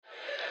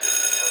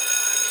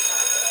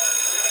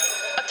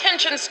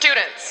Attention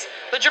students,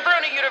 the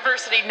Jabroni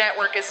University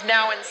Network is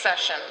now in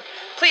session.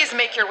 Please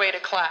make your way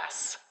to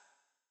class.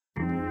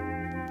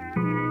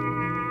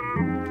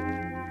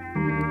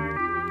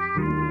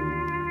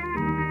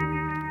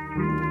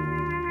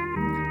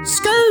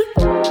 Skirt!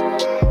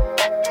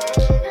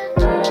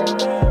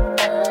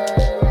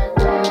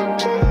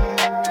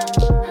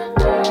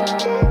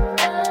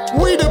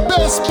 We the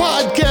best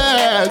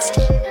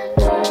podcast!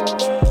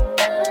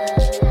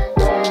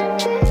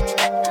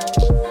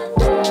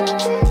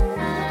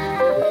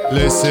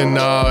 Listen,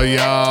 all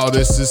y'all,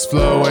 this is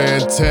Flow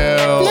and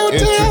Tell.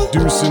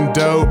 Introducing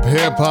dope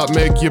hip-hop,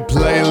 make your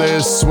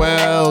playlist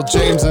swell.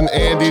 James and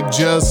Andy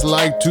just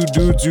like two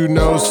dudes you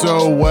know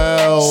so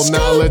well.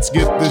 Now let's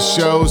get the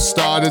show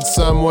started,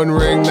 someone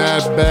ring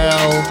that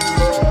bell.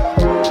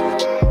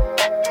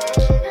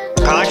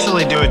 I'll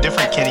actually do a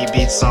different Kenny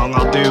Beats song.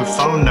 I'll do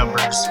Phone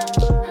Numbers.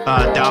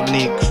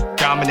 Dominic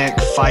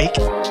Fike.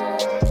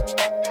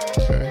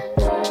 Okay.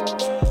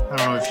 I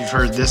don't know if you've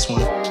heard this one.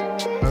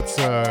 That's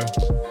a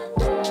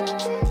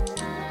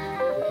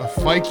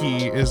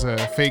Fikey is a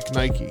fake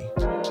Nike.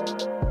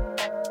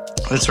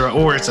 That's right,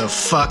 or it's a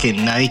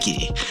fucking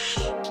Nike.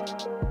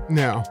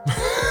 No.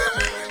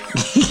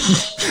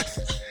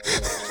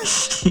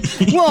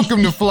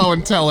 Welcome to Flow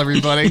and Tell,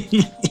 everybody.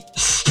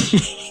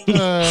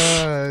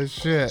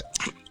 Shit.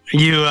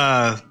 You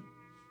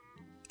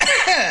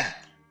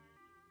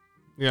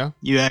Yeah?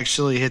 you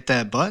actually hit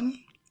that button?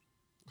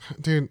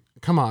 Dude,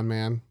 come on,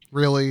 man.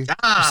 Really?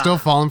 You're still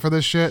falling for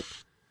this shit?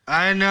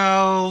 I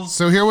know.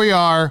 So here we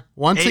are,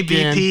 once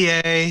again.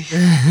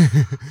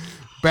 ABPA.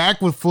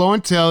 Back with Flow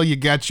and Tell. You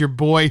got your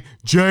boy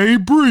Jay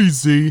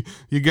Breezy.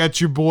 You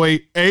got your boy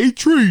A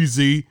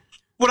Treasy.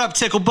 What up,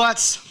 Tickle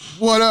Butts?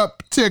 What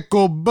up,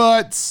 Tickle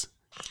Butts?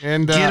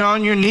 And Get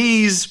on your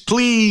knees,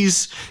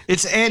 please.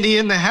 It's Andy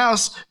in the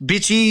house,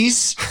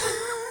 bitchies.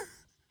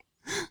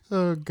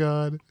 Oh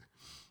God.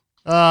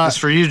 That's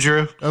for you,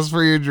 Drew. That's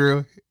for you,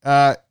 Drew.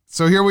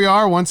 So here we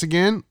are once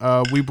again.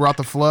 We brought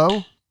the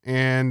flow,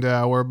 and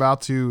we're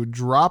about to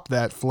drop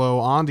that flow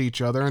onto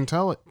each other and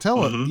tell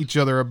each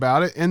other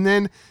about it. And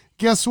then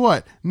guess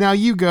what? Now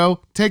you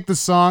go take the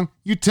song,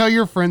 you tell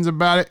your friends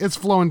about it. It's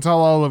Flow and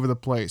Tell all over the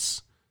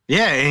place.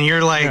 Yeah, and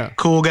you're like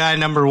cool guy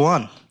number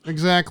one.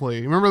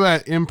 Exactly. Remember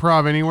that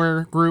Improv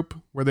Anywhere group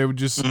where they would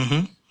just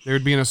they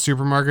would be in a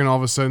supermarket and all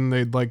of a sudden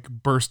they'd like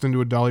burst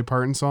into a Dolly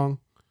Parton song?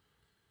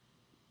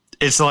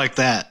 It's like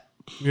that.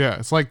 Yeah,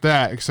 it's like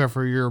that, except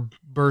for you're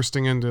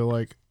bursting into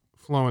like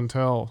Flow and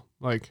Tell.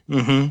 Like,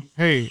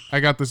 hey, I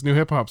got this new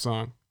hip hop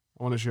song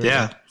I want to share.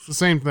 Yeah. It's the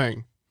same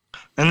thing.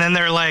 And then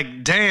they're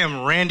like,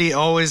 damn, Randy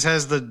always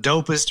has the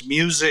dopest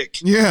music.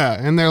 Yeah,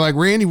 and they're like,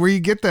 Randy, where you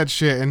get that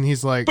shit? And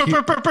he's like,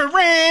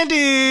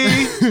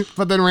 Randy!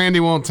 but then Randy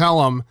won't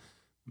tell him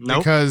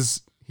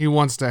because Nope. he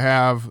wants to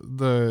have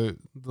the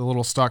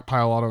little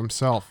stockpile out of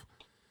himself.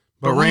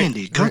 But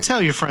Randy, go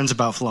tell your friends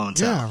about Flow and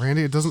Tell. Yeah,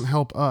 Randy, it doesn't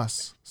help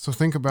us. So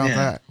think about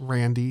that,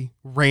 Randy.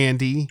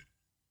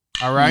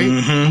 All right?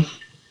 Mm-hmm.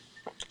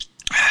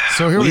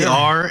 So here we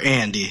are.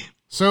 Andy.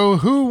 So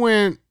who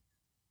went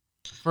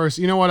first?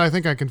 You know what? I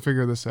think I can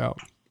figure this out.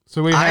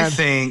 So I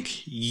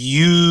think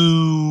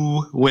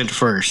you went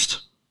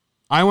first.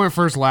 I went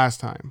first last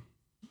time.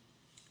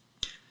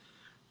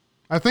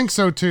 I think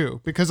so too,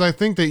 because I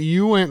think that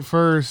you went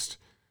first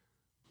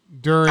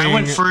during. I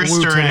went first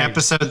Wu-Tang. during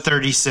episode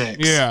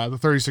 36. Yeah, the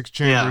 36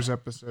 Chambers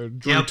episode.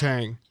 Drew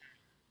Tang.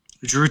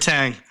 Drew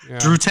Tang. Yeah.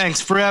 Drew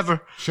Tang's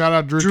forever. Shout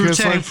out Drew Drew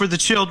Kissler. Tang for the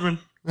children.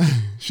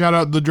 Shout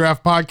out the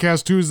Draft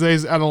Podcast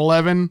Tuesdays at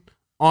 11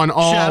 on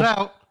all Shout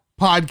out.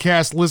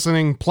 podcast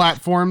listening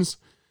platforms.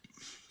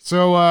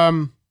 So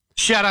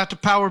Shout out to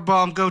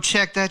Powerbomb. Go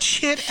check that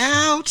shit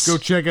out. go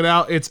check it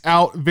out. It's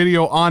out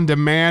video on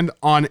demand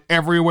on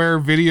everywhere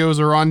videos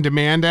are on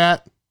demand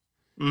at.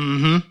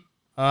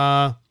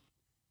 Mm-hmm.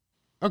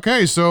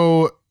 Okay,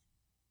 so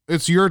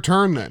it's your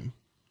turn then.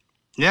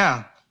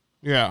 Yeah.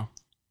 Yeah.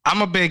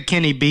 I'm a big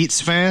Kenny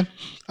Beats fan.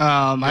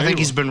 I think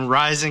he's been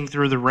rising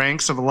through the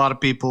ranks of a lot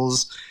of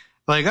people's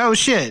like, oh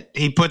shit,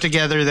 he put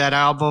together that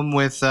album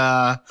with,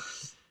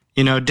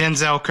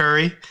 Denzel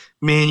Curry.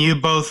 Me and you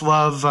both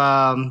love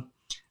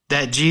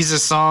that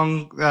Jesus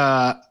song,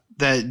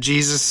 that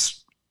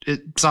Jesus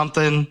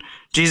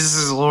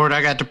is Lord,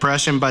 I Got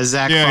Depression by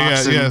Zach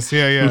Fox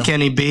and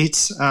Kenny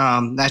Beats.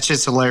 That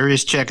shit's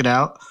hilarious. Check it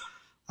out.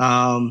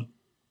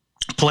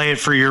 Play it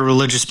for your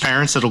religious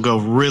parents. It'll go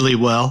really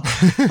well.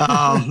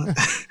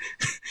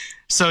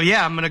 So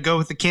yeah, I'm going to go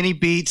with the Kenny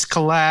Beats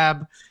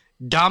collab,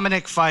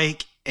 Dominic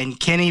Fike and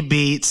Kenny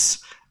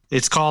Beats.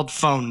 It's called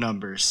Phone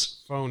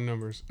Numbers. Phone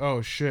numbers.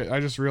 Oh shit. I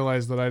just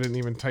realized that I didn't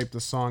even type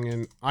the song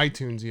in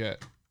iTunes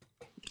yet.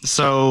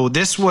 So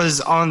this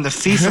was on the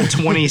FIFA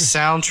 20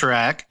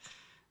 soundtrack.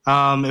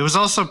 It was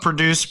also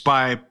produced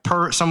by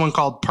someone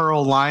called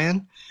Pearl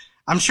Lion.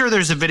 I'm sure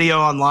there's a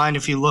video online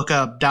if you look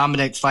up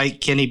Dominic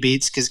Fike, Kenny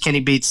Beats, because Kenny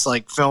Beats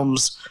like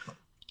films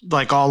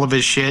like all of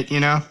his shit,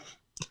 you know?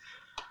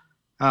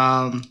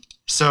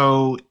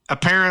 So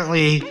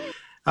apparently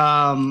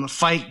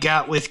fight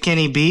got with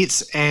Kenny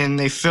Beats, and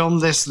they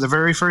filmed this the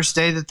very first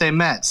day that they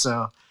met.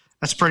 So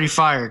that's pretty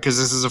fire because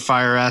this is a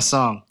fire ass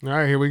song. All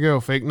right, here we go.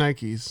 Fake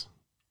Nikes.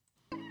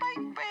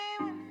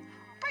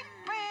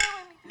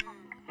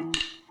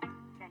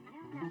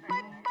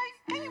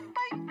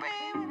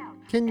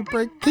 Can you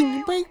break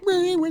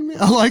bread with me?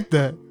 I like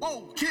that.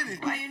 Whoa, kid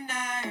it. Why you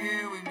not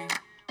here with me?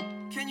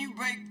 Can you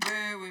break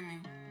bread with me?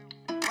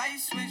 Why you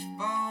switch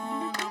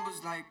phone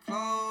numbers like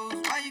clothes?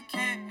 Why you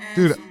can't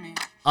answer Dude, me?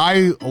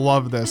 I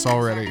love this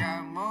already.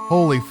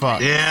 Holy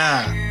fuck.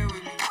 Yeah. Here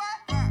with me.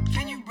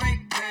 Can you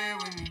break bread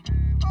with me?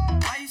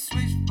 Why you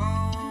switch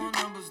phone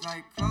numbers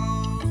like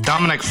clothes?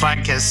 Dominic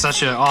Fike has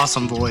such an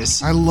awesome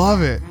voice. I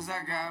love it. 'Cause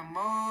I got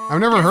more.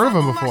 I've never heard of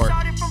him before.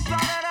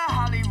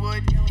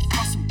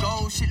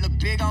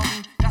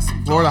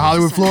 Florida,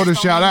 Hollywood, Florida,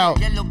 shout out.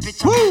 Woo!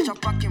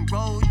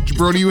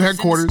 Jabroni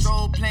headquarters.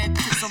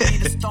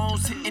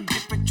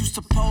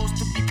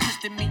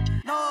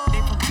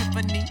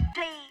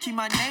 Keep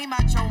my name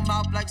out your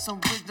mouth like some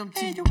wisdom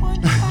teeth.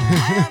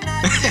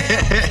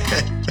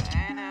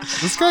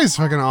 This guy's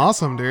fucking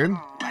awesome, dude.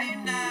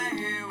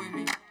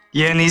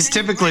 Yeah, and he's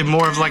typically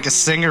more of like a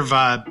singer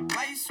vibe.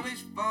 Why you switch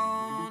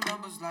phone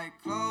numbers like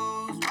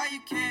clothes? Why you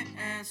can't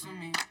answer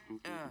me?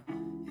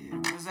 Yeah,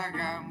 'cause I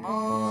got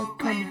more.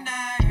 Why you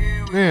not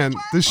here with Man,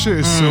 this shit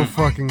is so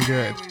fucking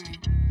good.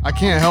 I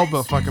can't help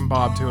but fucking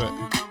bob to it.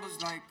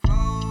 numbers like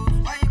clothes?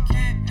 Why you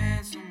can't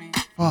answer me?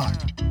 Fuck.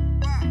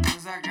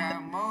 'Cause I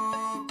got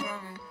more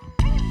coming.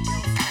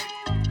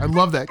 I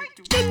love that.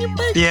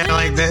 Yeah,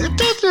 like the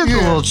Yeah.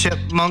 little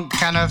chipmunk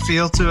kind of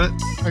feel to it.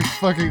 I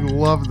fucking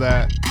love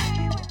that.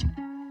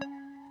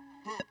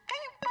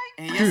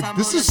 Dude,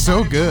 this is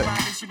so good.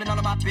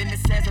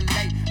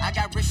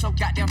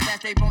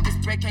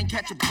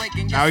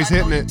 Now he's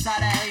hitting it.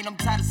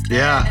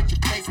 Yeah.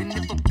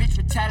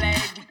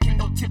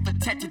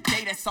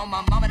 That's on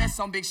my mama, that's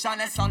on Big Sean,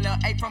 that's on Lil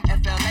A from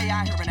FLA.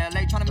 I hear in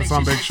LA trying to make That's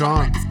on Big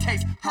Sean. This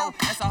case, ho,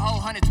 that's a whole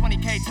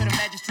 120K to the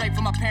magistrate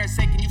for my parents'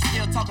 sake, and you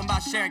still talking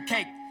about sharing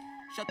cake.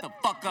 Shut the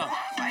fuck up.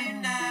 Why you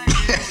not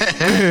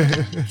here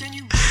with me? Can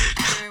you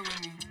bear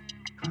with me?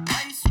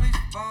 Why you switch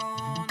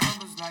phone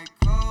numbers like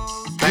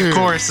clothes? That Dude.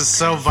 chorus is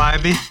so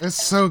vibey. It's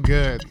so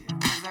good.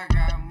 'Cause I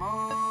got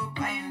more.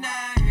 Why you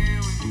not here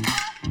with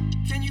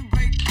me? Can you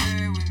break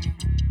bread with me?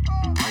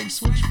 Why you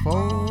switch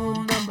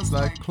Phone numbers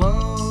like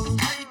clothes.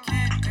 Why you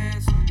can't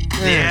answer me?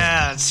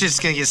 Yeah, it's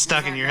just gonna get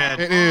stuck in your head.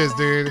 It is,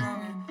 dude.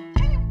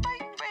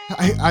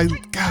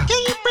 God.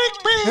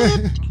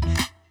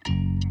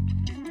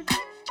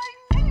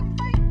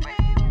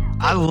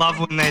 I love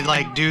when they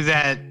like do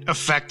that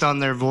effect on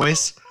their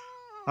voice.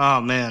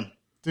 Oh man,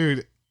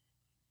 Dude.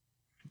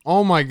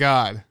 Oh my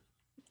God.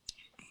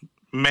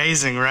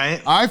 amazing,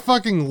 right? I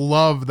fucking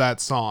love that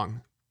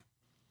song.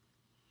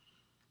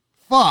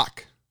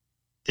 Fuck.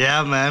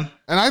 Yeah, man.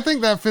 And I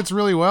think that fits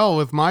really well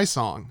with my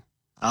song.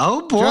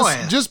 Oh boy.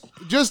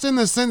 Just in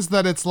the sense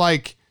that it's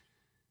like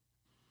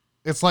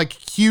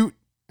cute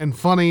and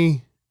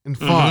funny and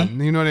fun.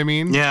 You know what I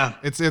mean? Yeah.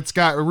 It's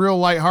got a real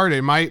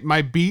lighthearted.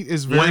 My beat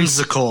is very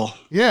Whimsical.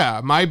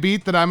 Yeah, my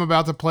beat that I'm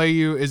about to play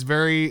you is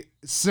very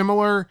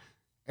similar.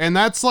 And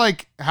that's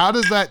like, how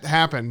does that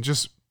happen?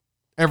 Just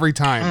every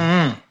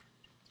time.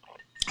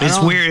 It's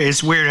don't- weird.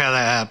 It's weird how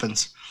that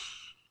happens.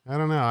 I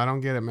don't know. I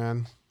don't get it,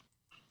 man.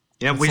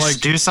 Yeah, we It's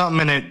just do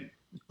something and it,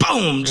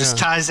 boom, just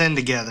Yeah. ties in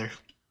together.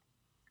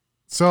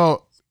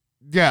 So,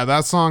 yeah,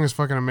 that song is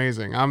fucking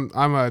amazing. I'm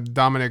a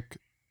Dominic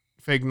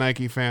Fake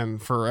Nike fan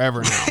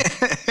forever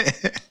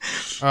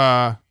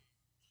now.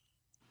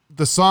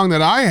 The song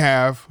that I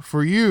have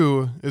for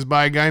you is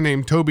by a guy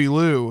named Toby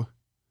Lou.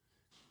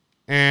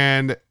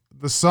 And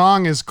the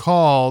song is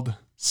called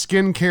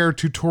Skincare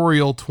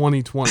Tutorial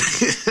 2020.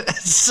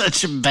 It's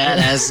such a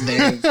badass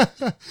name.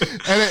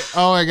 And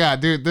oh my God,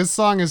 dude, this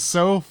song is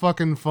so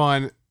fucking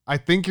fun. I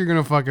think you're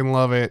going to fucking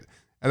love it.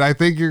 And I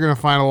think you're going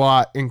to find a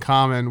lot in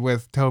common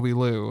with Toby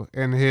Lou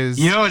and his.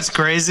 You know what's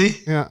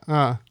crazy?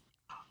 Yeah.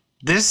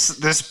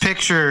 This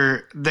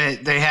picture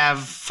that they have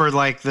for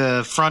like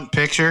the front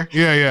picture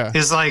Yeah.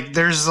 is like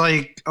there's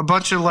like a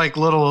bunch of like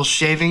little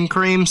shaving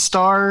cream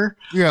star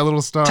Yeah,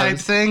 little stars. type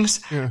things,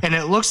 Yeah. and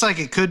it looks like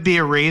it could be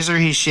a razor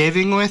he's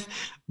shaving with,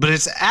 but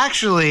it's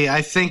actually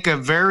I think a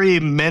very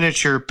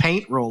miniature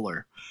paint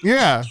roller.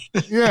 Yeah.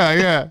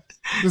 The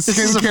This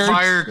is a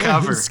fire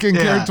cover.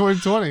 Skincare Yeah.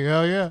 2020.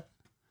 Hell yeah.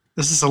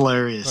 This is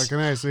hilarious. Fucking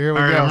nice. So here we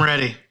All right, go. I'm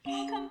ready.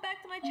 Welcome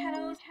back to my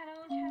channel.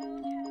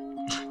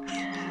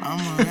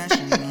 I'm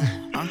irrational.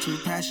 I'm too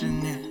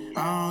passionate.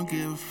 I don't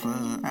give a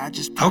fuck. I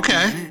just pop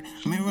Okay.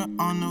 it. Mirror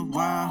on the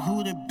wall.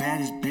 Who the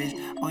baddest bitch?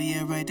 Oh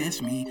yeah, right,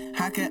 that's me.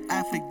 How could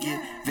I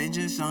forget?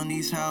 Vengeance on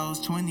these hoes.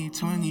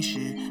 2020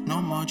 shit.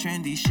 No more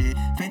trendy shit.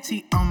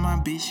 Fenty on my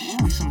bitch.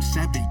 We some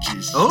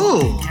savages.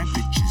 Oh.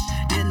 Cabbages.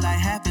 Did like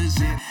half a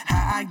zip.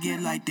 How I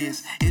get like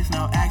this? It's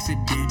no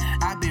accident.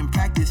 I've been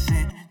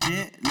practicing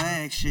jet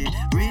lag shit.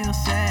 Real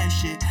sad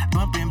shit.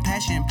 Bumping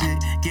passion pit.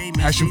 Gave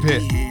me Passion sleepy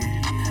Pit.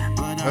 head.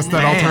 But That's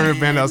that alternative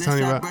band I was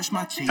telling you about.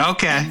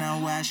 Okay.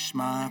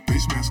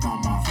 Face mask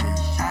on my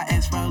face. I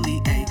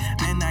exfoliate,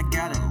 then I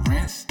got a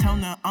rinse.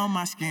 Toner on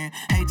my skin.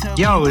 Hey,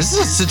 Yo, this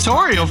is a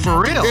tutorial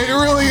for real. It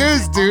really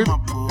is, dude.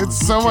 It's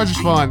so much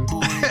fun.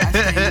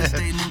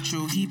 Stay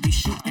neutral. He be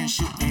shooting.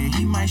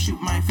 He might shoot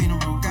my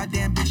funeral.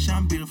 Goddamn bitch,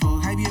 I'm beautiful.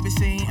 Have you ever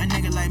seen a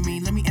nigga like me?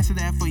 Let me answer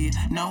that for you.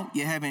 No,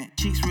 you haven't.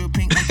 Cheeks real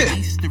pink like the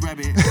Easter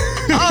rabbit.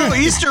 Oh,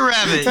 Easter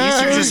rabbit.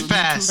 Easter just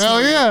passed.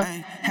 Hell yeah.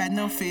 Had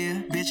no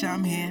fear, bitch,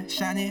 I'm here.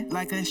 Shining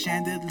like a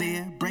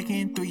chandelier.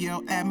 Breaking through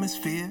your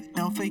atmosphere.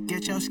 Don't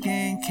forget your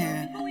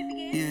skincare.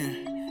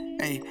 Yeah.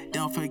 Hey,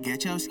 don't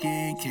forget your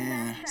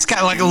skincare. It's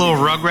got like a little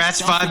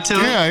Rugrats vibe to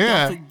it.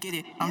 Yeah. Don't forget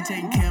it. I'm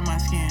taking care of my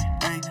skin.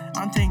 Hey,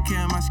 I'm taking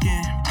care of my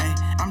skin. Hey,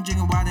 I'm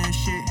drinking water and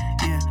shit.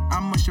 Yeah,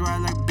 I'm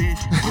moisturized like a bitch.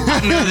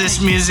 I know this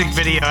music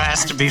video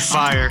has to be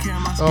fire.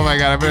 Oh my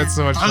god, I bet it's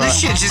so much Oh, fun. this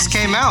shit just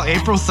came out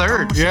April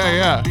 3rd.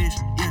 Yeah.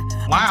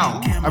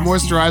 Wow. I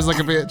moisturize like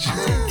a bitch. I'm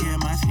taking care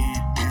of my skin.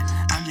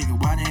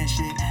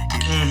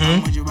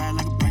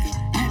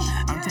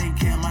 I'm taking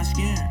care of my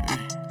skin.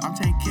 I'm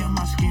taking care of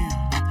my skin.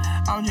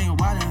 I'm drinking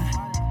water.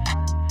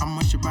 I'm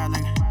moisturized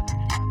like.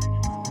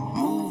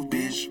 Move,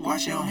 bitch.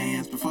 Wash your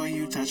hands before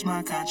you touch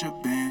my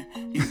contraband.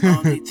 You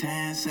only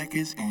 10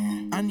 seconds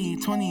in. I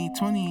need 20.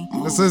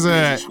 This is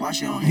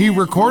he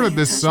recorded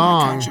this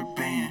song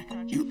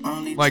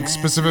like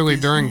specifically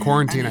during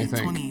quarantine, I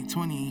think.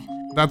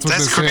 That's what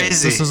this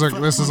crazy. is.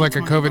 This is like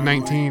a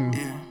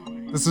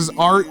COVID-19. This is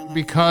art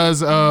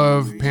because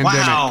of pandemic.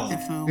 Wow.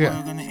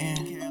 Yeah.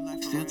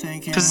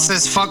 Because it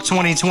says fuck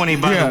 2020,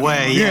 by the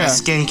way. Yeah,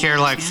 skincare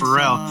like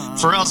Pharrell.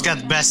 Pharrell's got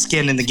the best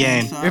skin in the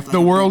game. If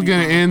the world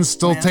gonna end,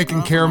 still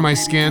taking care of my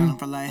skin.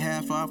 So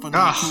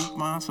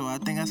I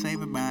think I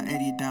save about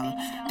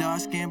 $80. Dark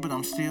skin, but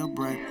I'm still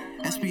bright.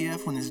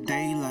 SPF when it's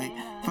daylight.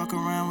 Fuck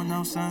around with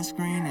no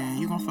sunscreen and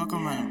you gon' fuck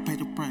around and pay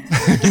the price.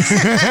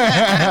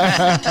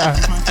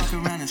 Just might fuck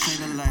around and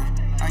save a life.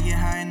 I get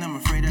high and I'm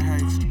afraid of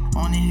heights.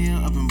 On the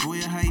hill up in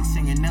Boya Heights,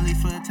 singing Nelly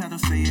Furtado,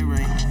 say it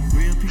right.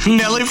 Real people.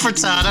 Nelly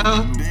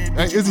Furtado?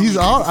 He's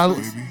all.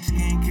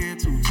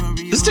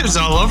 This dude's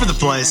all over the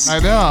place. I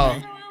know.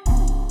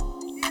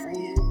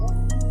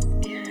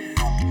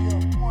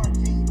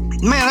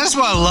 Man, that's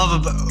what I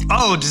love about.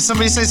 Oh, did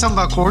somebody say something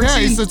about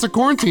quarantine? Yeah, it's a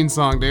quarantine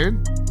song,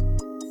 dude.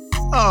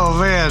 Oh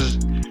man,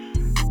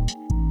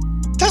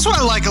 that's what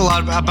I like a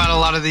lot about a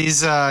lot of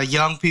these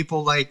young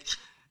people. Like,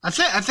 I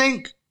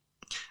think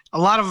a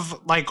lot of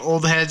like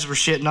old heads were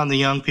shitting on the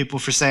young people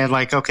for saying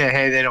like, okay,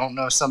 hey, they don't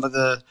know some of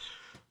the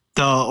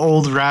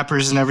old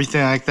rappers and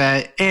everything like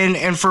that.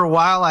 And for a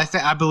while,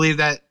 I believe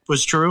that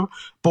was true.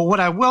 But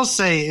what I will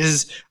say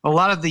is a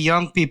lot of the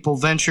young people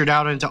ventured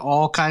out into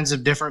all kinds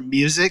of different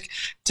music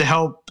to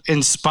help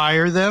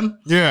inspire them.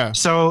 Yeah.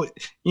 So,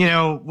 you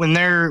know, when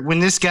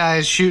this guy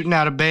is shooting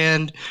out a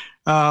band,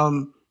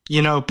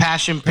 you know,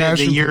 Passion Pit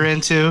that you're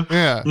into,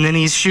 yeah, and then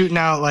he's shooting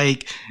out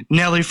like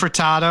Nelly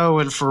Furtado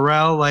and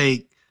Pharrell,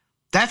 like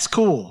that's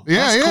cool. Yeah,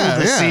 that's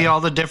cool to yeah. see all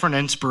the different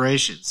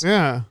inspirations.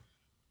 Yeah.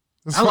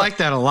 I like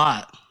that a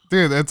lot.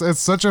 Dude, it's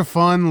such a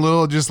fun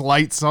little just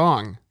light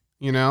song,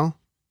 you know?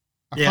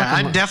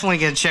 I'm definitely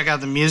going to check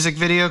out the music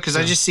video because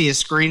I just see a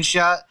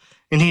screenshot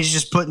and he's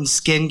just putting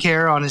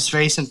skincare on his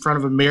face in front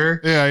of a mirror.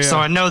 Yeah. So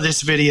I know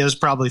this video is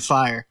probably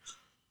fire.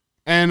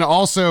 And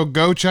also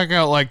go check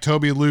out like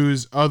Toby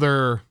Lou's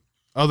other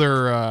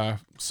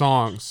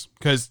songs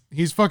because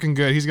he's fucking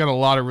good. He's got a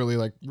lot of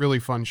really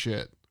fun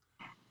shit.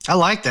 I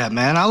like that,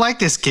 man. I like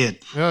this kid.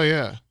 Hell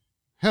yeah.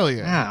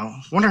 Yeah.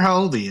 Wonder how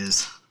old he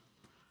is.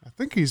 I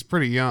think he's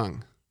pretty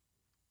young.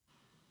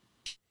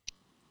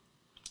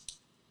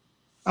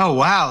 Oh,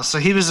 wow. So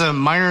he was a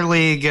minor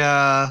league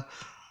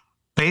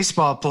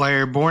baseball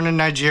player, born in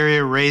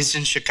Nigeria, raised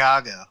in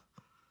Chicago.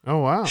 Oh,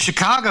 wow.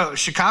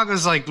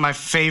 Chicago's like my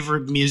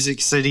favorite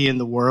music city in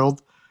the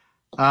world.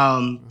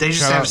 They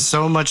just have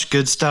so much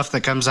good stuff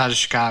that comes out of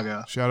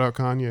Chicago. Shout out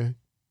Kanye.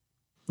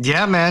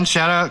 Yeah, man.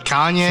 Shout out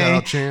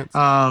Kanye. Shout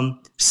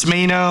out Chance.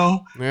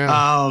 Smino.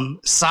 Yeah.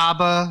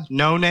 Saba.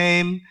 No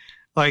Name.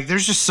 Like,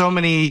 there's just so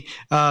many.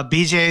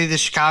 BJ the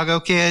Chicago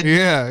Kid.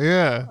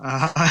 Yeah.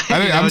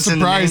 I'm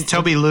surprised.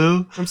 Toby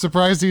Lou. I'm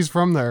surprised he's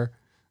from there.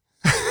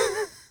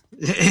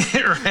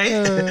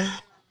 Right?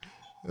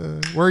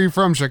 Where are you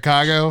from?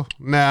 Chicago?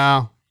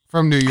 No.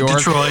 From New York.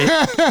 Detroit.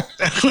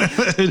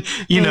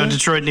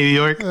 Detroit, New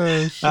York.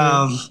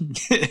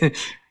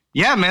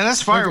 Yeah, man,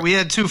 that's fire. Okay. We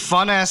had 2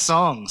 fun-ass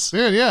songs.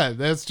 Dude, yeah.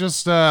 That's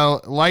just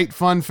light,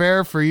 fun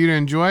fare for you to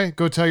enjoy.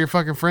 Go tell your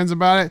fucking friends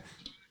about it.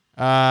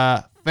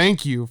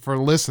 Thank you for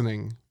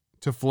listening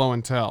to Flow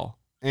and Tell.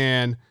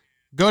 And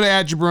go to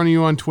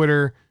 @JabroniU on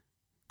Twitter.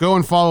 Go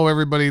and follow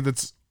everybody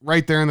that's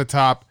right there in the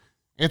top.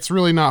 It's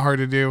really not hard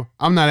to do.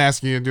 I'm not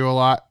asking you to do a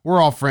lot. We're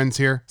all friends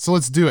here. So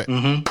let's do it.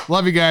 Mm-hmm.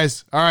 Love you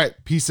guys. All right.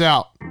 Peace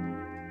out.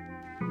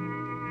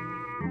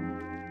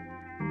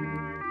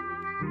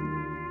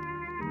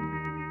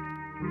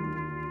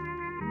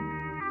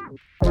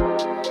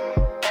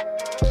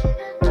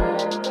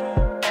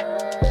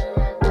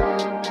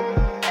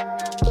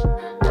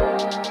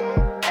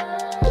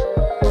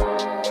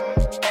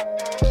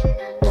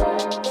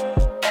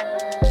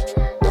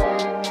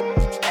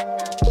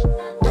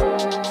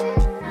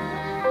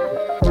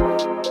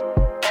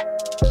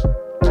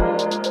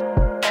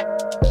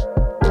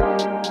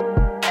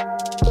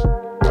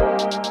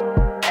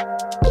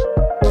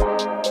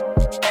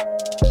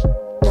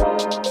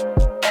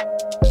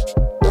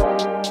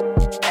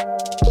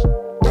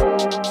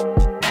 Bye.